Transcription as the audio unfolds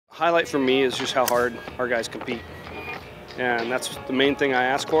highlight for me is just how hard our guys compete. And that's the main thing I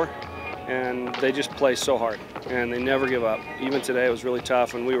ask for. And they just play so hard, and they never give up. Even today, it was really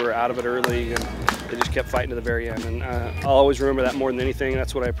tough, and we were out of it early, and they just kept fighting to the very end. And I'll always remember that more than anything.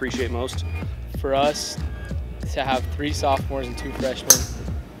 That's what I appreciate most. For us to have 3 sophomores and 2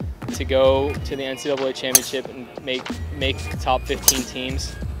 freshmen to go to the NCAA championship and make top 15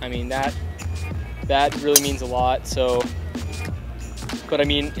 teams, I mean, that really means a lot. So, but I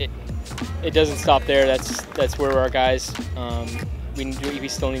mean, it doesn't stop there. That's where our guys. We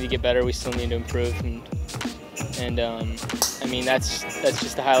still need to get better. We still need to improve, and I mean that's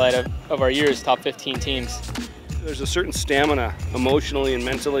just the highlight of our year's top 15 teams. There's a certain stamina, emotionally and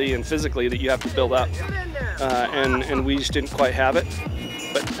mentally and physically, that you have to build up, and we just didn't quite have it.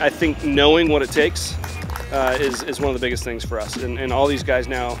 But I think knowing what it takes is one of the biggest things for us. And all these guys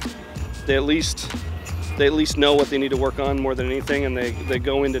now, they at least know what they need to work on more than anything, and they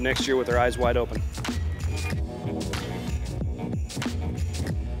go into next year with their eyes wide open.